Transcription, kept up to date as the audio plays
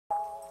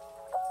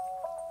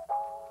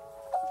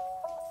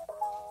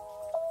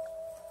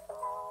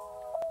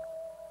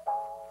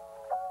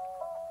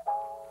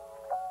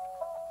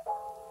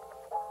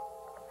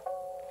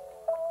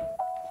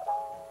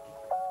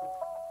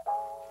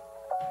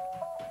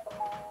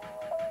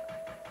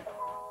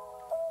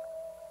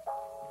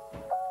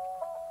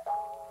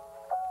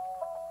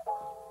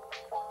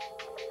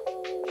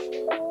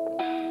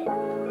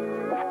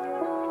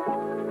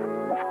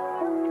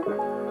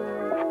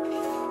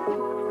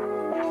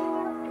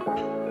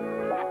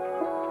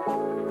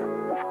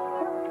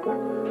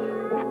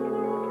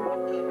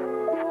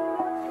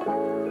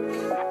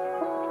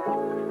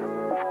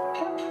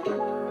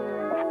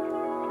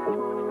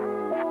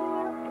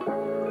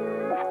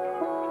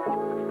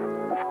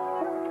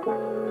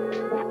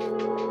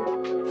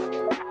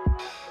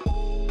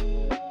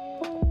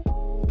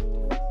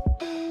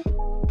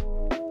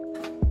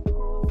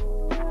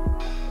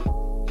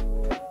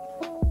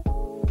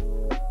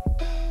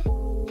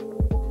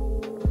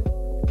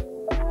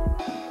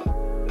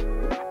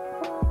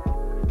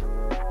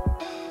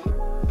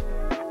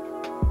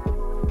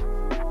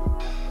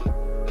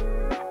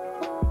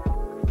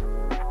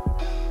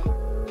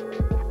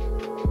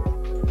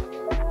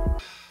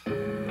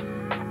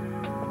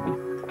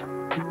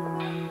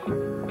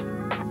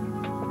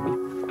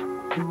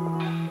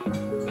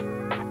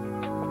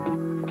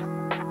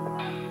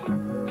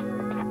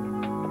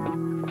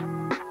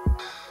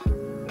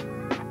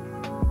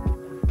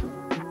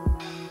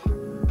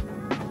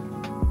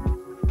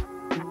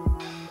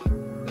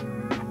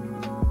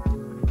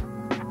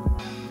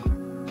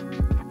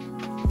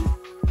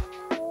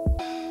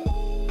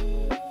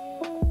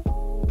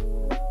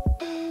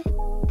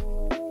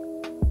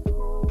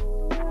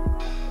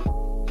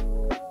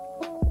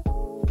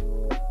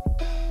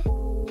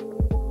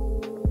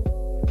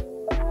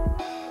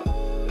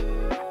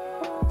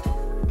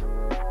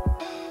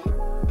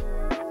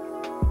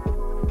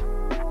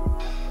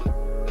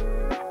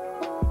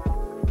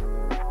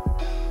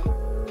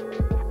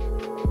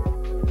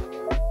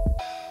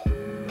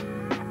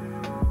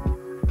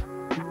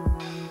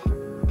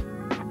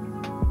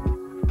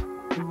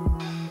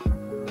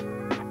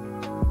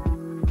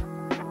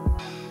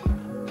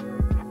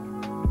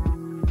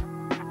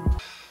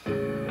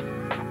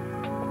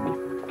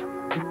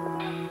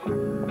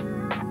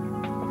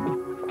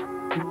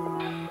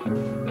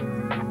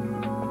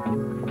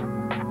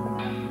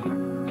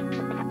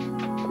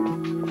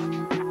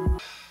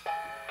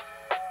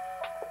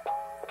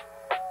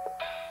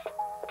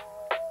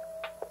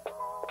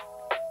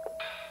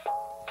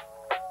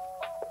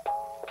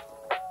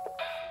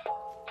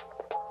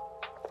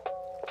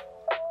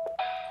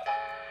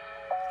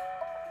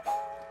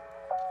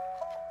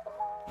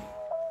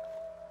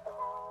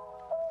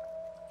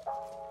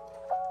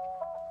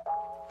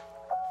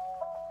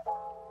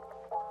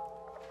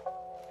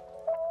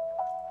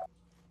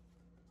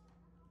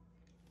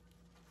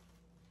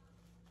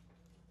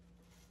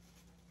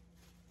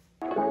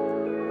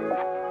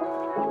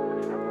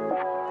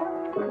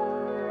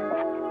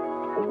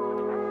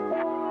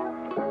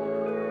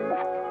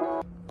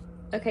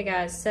Okay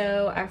guys,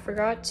 so I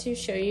forgot to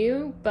show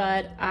you,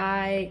 but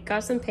I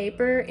got some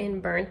paper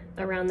and burnt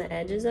around the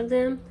edges of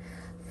them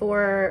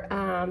for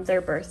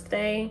their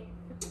birthday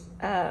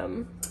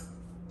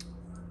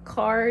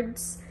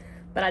cards.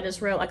 But I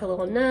just wrote like a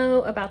little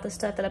note about the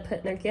stuff that I put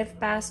in their gift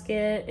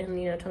basket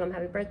and, you know, told them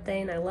happy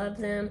birthday and I love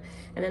them.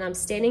 And then I'm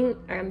staining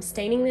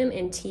them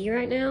in tea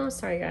right now.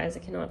 Sorry guys, I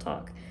cannot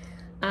talk.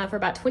 For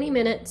about 20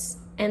 minutes.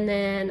 And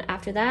then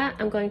after that,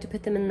 I'm going to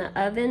put them in the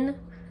oven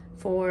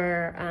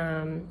for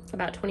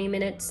about 20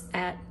 minutes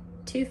at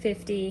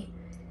 250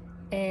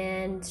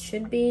 and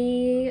should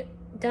be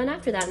done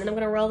after that. And then I'm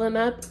gonna roll them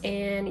up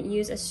and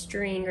use a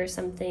string or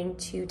something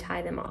to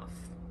tie them off.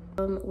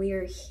 We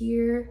are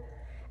here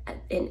at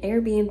an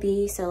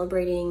Airbnb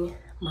celebrating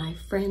my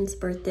friend's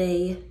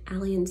birthday,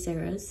 Allie and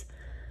Sarah's.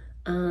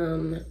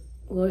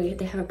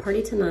 They have a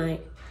party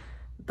tonight,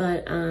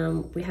 but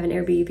we have an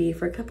Airbnb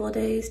for a couple of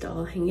days to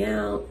all hang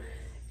out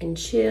and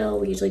chill.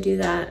 We usually do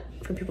that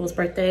for people's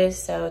birthdays,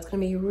 so it's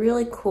gonna be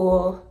really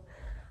cool.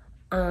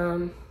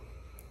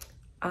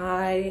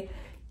 I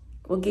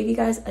will give you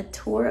guys a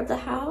tour of the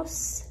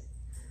house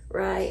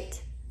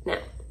right now.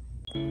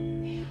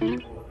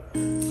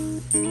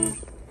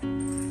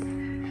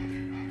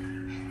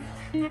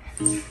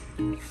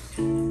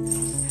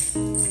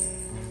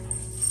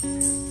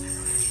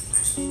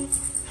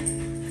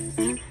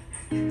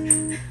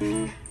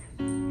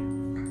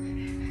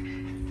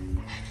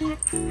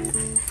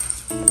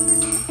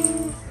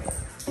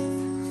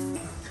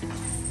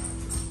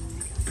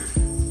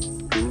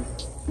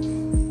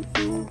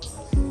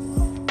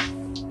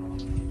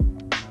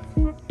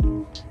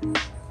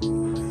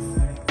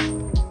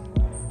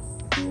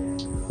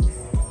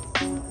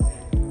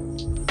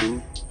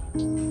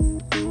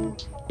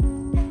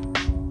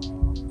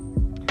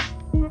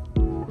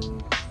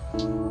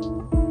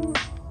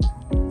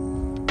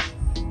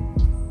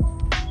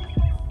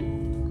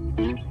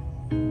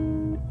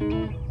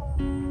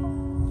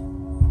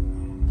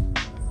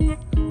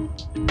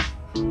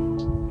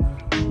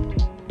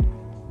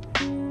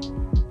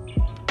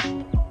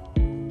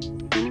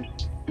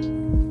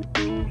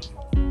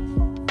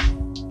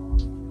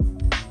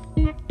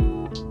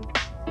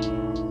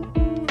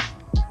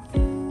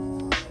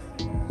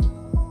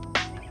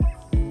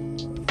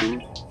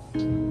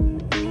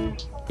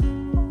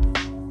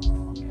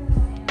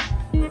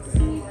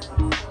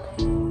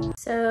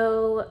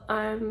 So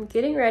I'm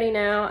getting ready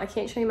now. I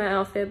can't show you my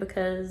outfit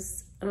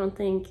because I don't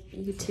think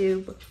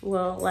YouTube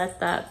will let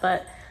that,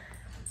 but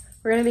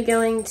we're gonna be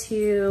going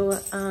to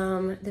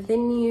the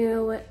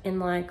venue in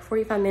like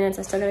 45 minutes.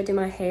 I still gotta do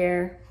my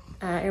hair.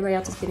 Everybody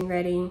else is getting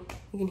ready.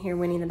 You can hear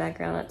Winnie in the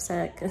background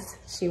upset because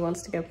she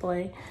wants to go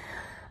play.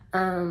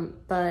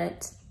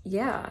 But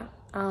yeah,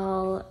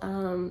 I'll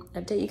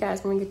update you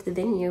guys when we get to the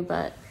venue,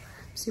 but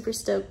I'm super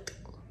stoked.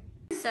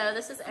 So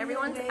this is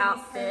everyone's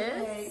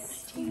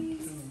outfits.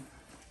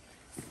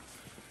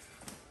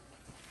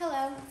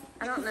 Hello.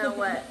 I don't know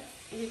what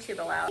YouTube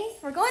allows.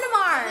 We're going to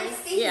Mars.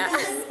 Yeah.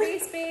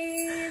 Space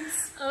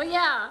babes. Oh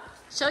yeah.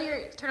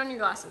 Turn on your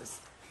glasses.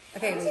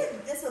 Okay.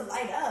 This would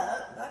light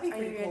up. That'd be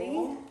pretty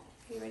cool.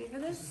 Are you ready for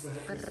this?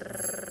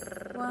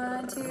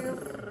 1,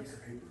 2.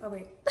 Oh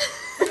wait.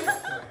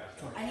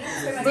 I need to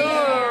turn my glitter on.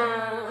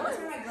 I'm gonna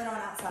turn my glitter on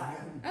outside.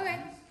 Okay.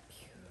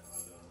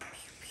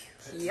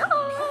 Yeah. I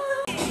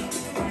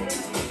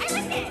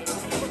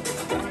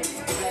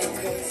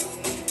like it.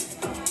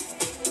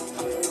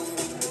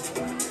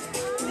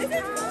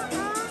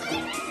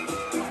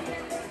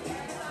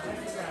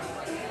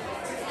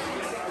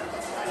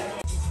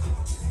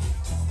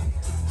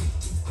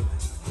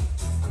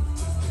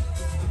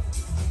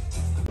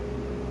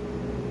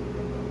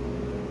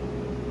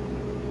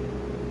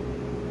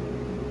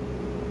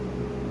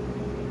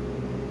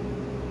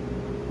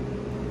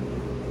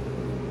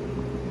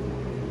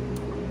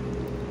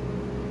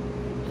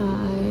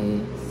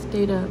 I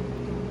stayed up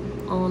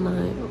all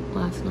night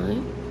last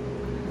night.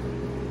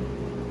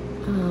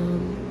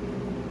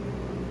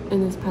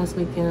 And this past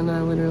weekend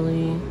I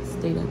literally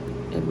stayed up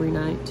every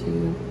night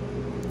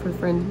for a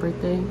friend's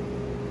birthday.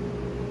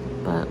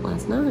 But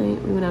last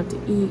night we went out to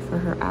eat for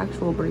her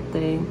actual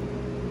birthday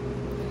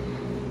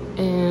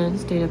and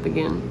stayed up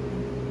again.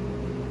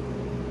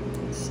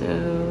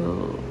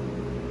 So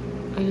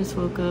I just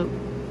woke up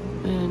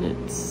and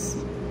it's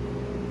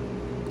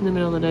in the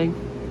middle of the day.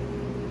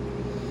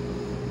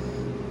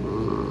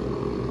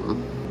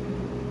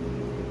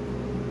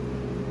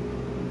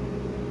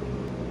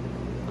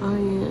 I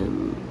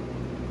am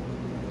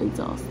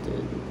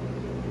exhausted.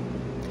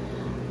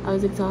 I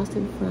was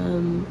exhausted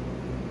from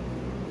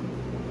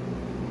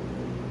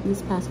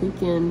this past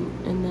weekend,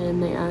 and then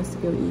they asked to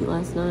go eat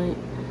last night,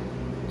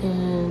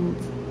 and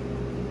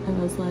I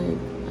was like,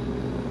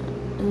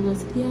 and then I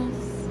said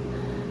yes,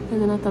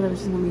 and then I thought it was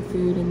just gonna be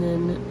food, and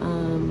then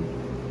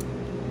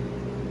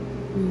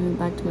we went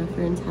back to my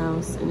friend's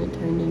house, and it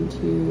turned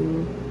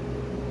into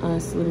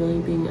us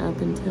literally being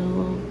up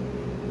until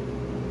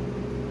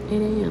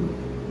 8 a.m.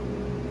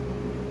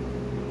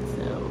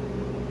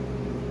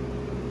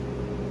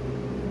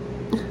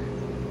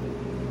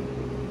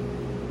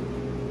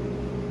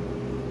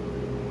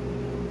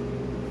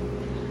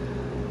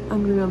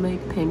 I'm gonna go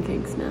make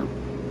pancakes now.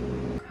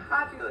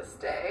 Fabulous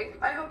day.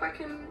 I hope I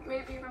can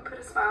maybe even put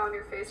a smile on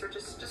your face or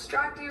just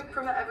distract you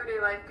from the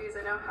everyday life, because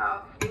I know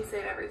how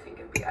insane everything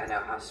can be. I know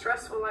how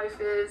stressful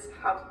life is,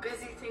 how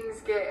busy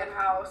things get, and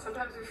how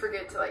sometimes we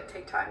forget to like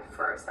take time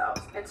for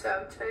ourselves. And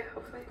so today,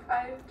 hopefully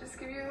I just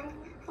give you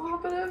a little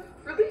bit of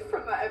relief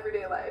from the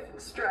everyday life and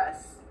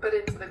stress, but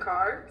into the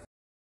car.